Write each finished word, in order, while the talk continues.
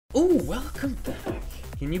Ooh, welcome back.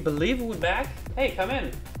 Can you believe we're back? Hey, come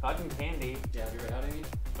in. Cotton candy. Yeah, you're adding me?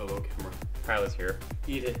 Hello, camera. Kyla's here.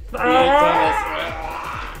 Eat it.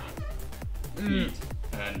 Ah! Eat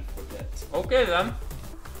and forget. Okay then.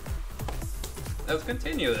 Let's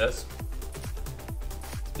continue this.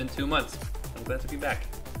 It's been 2 months. I'm glad to be back.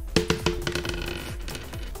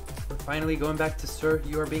 We're finally going back to Sir,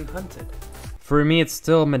 You Are Being Hunted. For me, it's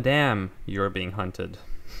still Madame, You Are Being Hunted.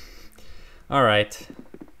 Alright.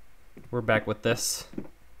 We're back with this.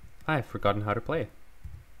 I've forgotten how to play.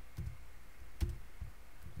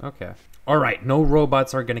 Okay. Alright, no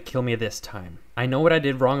robots are gonna kill me this time. I know what I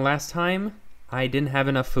did wrong last time. I didn't have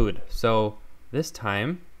enough food. So, this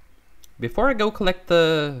time, before I go collect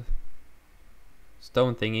the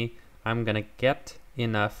stone thingy, I'm gonna get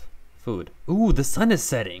enough food. Ooh, the sun is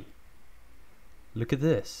setting. Look at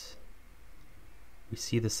this. We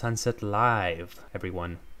see the sunset live,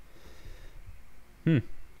 everyone.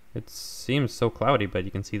 It seems so cloudy, but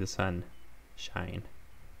you can see the sun shine.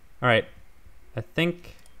 Alright, I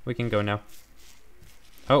think we can go now.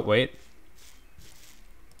 Oh, wait.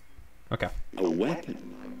 Okay. A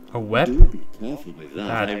weapon. A Do weapon? be careful with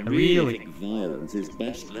that. I really think violence is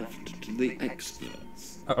best left to the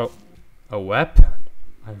experts. Uh-oh. A weapon?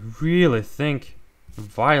 I really think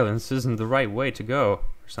violence isn't the right way to go,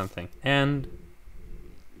 or something. And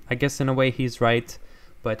I guess in a way he's right,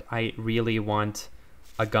 but I really want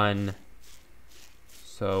a gun.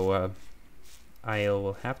 So,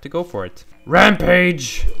 I'll have to go for it.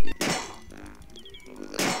 Rampage!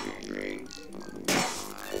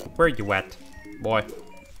 Where you at, boy?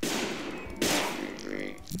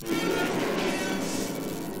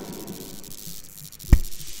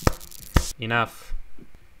 Enough.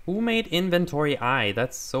 Who made inventory I?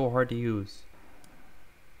 That's so hard to use.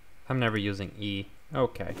 I'm never using E.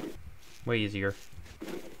 Okay. Way easier.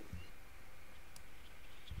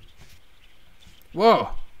 Whoa!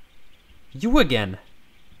 You again?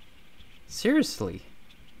 Seriously?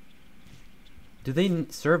 Do they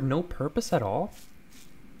serve no purpose at all?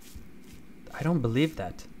 I don't believe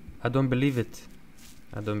that. I don't believe it.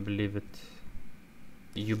 I don't believe it.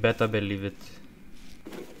 You better believe it.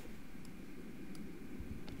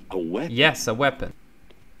 A weapon? Yes, a weapon.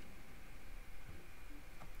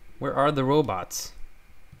 Where are the robots?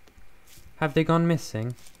 Have they gone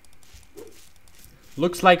missing?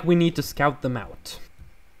 Looks like we need to scout them out.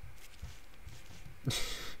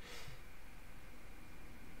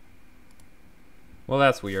 Well,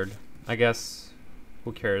 that's weird. I guess,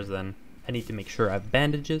 who cares then? I need to make sure I have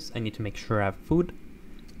bandages, I need to make sure I have food,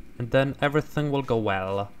 and then everything will go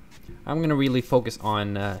well. I'm gonna really focus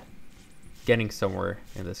on getting somewhere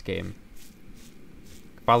in this game.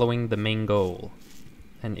 Following the main goal,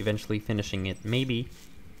 and eventually finishing it, maybe,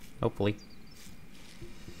 hopefully.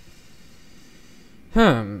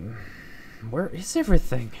 Where is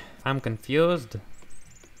everything? I'm confused.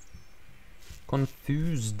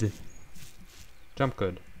 Confused. Jump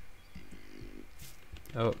good.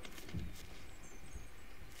 Oh.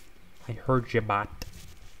 I heard Jabat.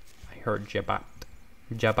 I heard Jabat.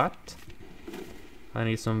 Jabat? I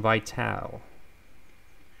need some Vital.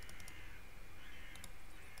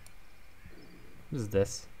 What is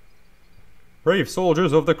this? Brave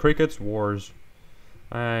soldiers of the Cricket's Wars.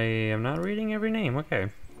 I am not reading every name, okay.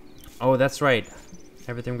 Oh, that's right.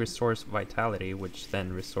 Everything restores vitality, which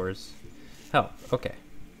then restores health. Okay,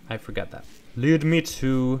 I forgot that. Lead me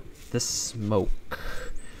to the smoke.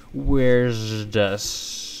 Where's the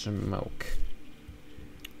smoke?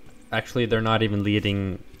 Actually, they're not even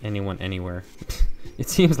leading anyone anywhere. It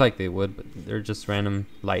seems like they would, but they're just random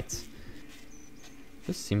lights.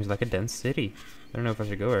 This seems like a dense city. I don't know if I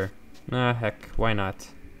should go there. Nah, heck, why not?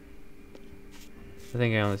 I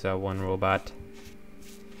think I only saw one robot.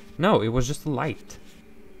 No, it was just a light.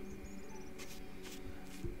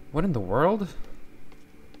 What in the world?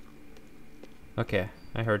 Okay,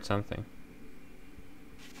 I heard something.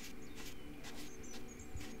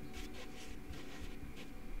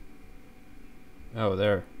 Oh,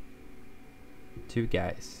 there. Two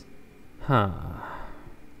guys. Huh.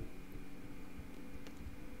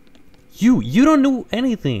 You don't know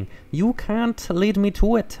anything. You can't lead me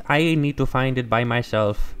to it. I need to find it by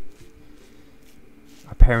myself.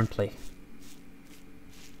 Apparently.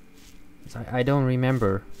 I don't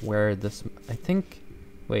remember where this... I think...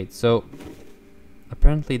 Wait, so...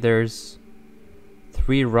 Apparently there's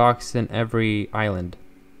 3 rocks in every island.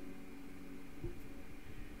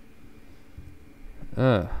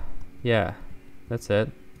 Yeah. That's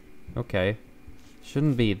it. Okay.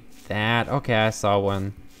 Shouldn't be that. Okay, I saw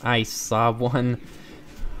one. I saw one.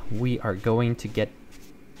 We are going to get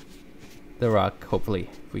the rock, hopefully,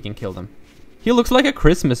 if we can kill them. He looks like a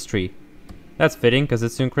Christmas tree. That's fitting, because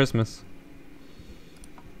it's soon Christmas.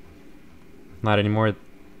 Not anymore.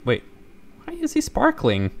 Wait. Why is he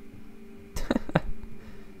sparkling?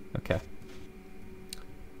 Okay.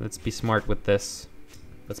 Let's be smart with this.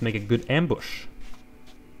 Let's make a good ambush.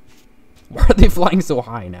 Why are they flying so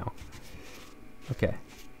high now? Okay.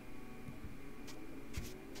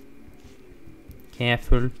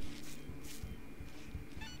 Careful.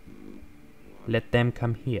 Let them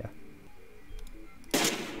come here.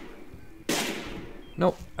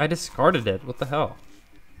 No, I discarded it. What the hell?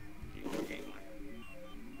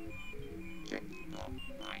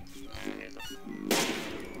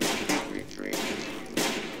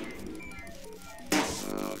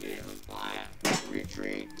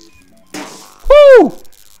 Woo!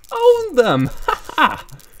 Own them! Haha!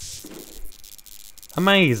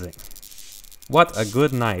 Amazing. What a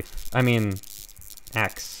good knife. I mean,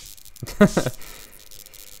 axe.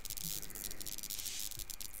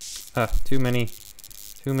 Too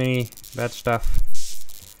many bad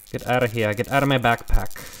stuff. Get out of here. Get out of my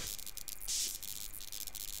backpack.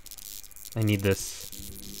 I need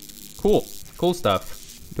this. Cool. Cool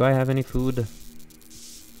stuff. Do I have any food?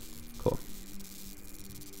 Cool.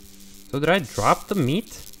 So did I drop the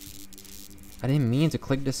meat? I didn't mean to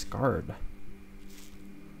click discard.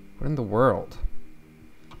 What in the world?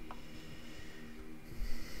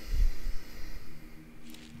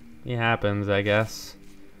 It happens, I guess.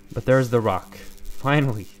 But there's the rock.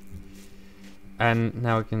 Finally. And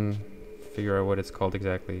now I can figure out what it's called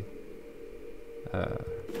exactly.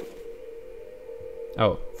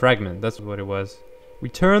 Oh, fragment. That's what it was.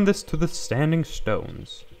 Return this to the standing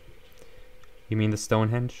stones. You mean the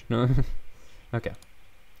Stonehenge? No. Okay.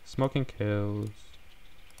 Smoking kills.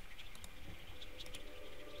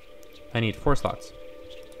 I need 4 slots.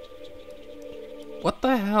 What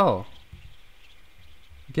the hell?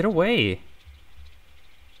 Get away.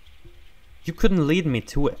 You couldn't lead me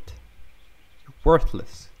to it. You're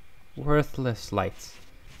worthless. Worthless lights.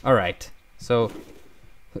 Alright, so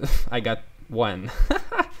I got 1.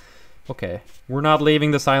 Okay, we're not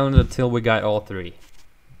leaving this island until we got all 3.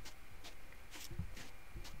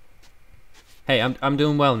 Hey, I'm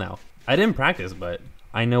doing well now. I didn't practice, but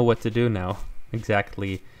I know what to do now.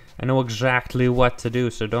 Exactly. I know exactly what to do,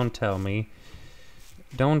 so don't tell me.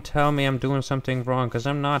 Don't tell me I'm doing something wrong, because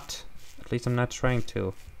I'm not. At least I'm not trying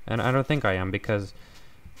to. And I don't think I am, because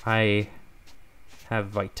I have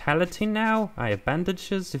vitality now. I have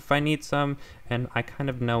bandages if I need some, and I kind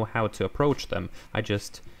of know how to approach them. I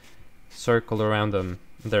just circle around them.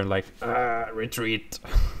 They're like, retreat.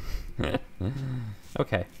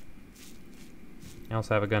 Okay. I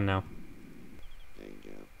also have a gun now.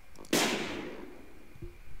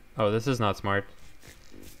 Oh, this is not smart.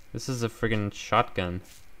 This is a friggin' shotgun.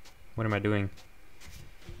 What am I doing?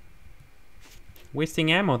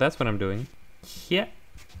 Wasting ammo, that's what I'm doing. Yeah.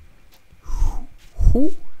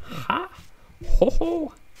 Hoo, ha, ho,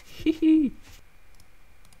 ho, hee hee.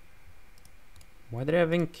 Why did I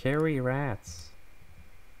even carry rats?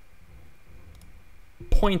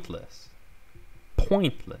 Pointless.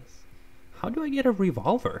 Pointless. How do I get a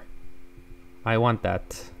revolver? I want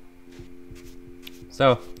that.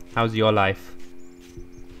 So, how's your life?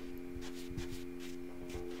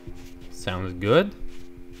 Sounds good.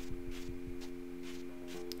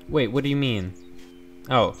 Wait, what do you mean?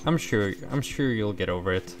 Oh, I'm sure you'll get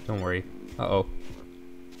over it. Don't worry. Uh-oh.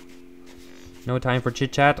 No time for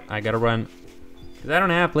chit-chat. I gotta run. 'Cause I don't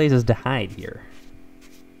have places to hide here.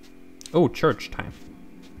 Oh, church time.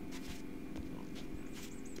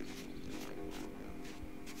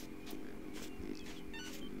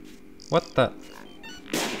 What the?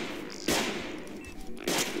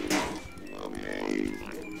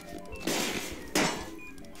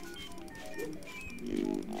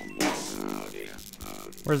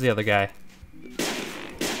 Where's the other guy?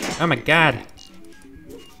 Oh my god!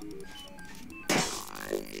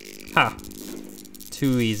 Ha!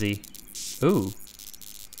 Too easy. Ooh.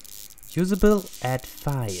 Usable at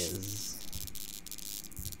fires.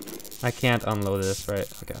 I can't unload this, right?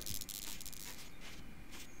 Okay.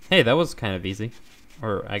 Hey, that was kind of easy.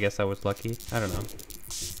 Or I guess I was lucky. I don't know.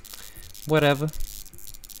 Whatever.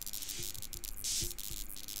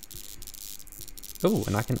 Oh,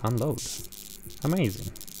 and I can unload.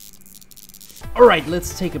 Amazing. Alright,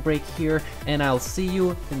 let's take a break here, and I'll see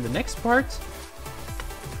you in the next part.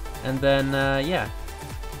 And then, yeah,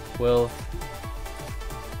 we'll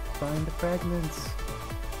find the fragments.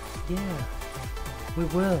 Yeah, we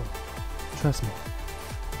will. Trust me.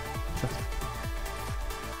 Trust me.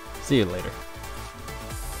 See you later.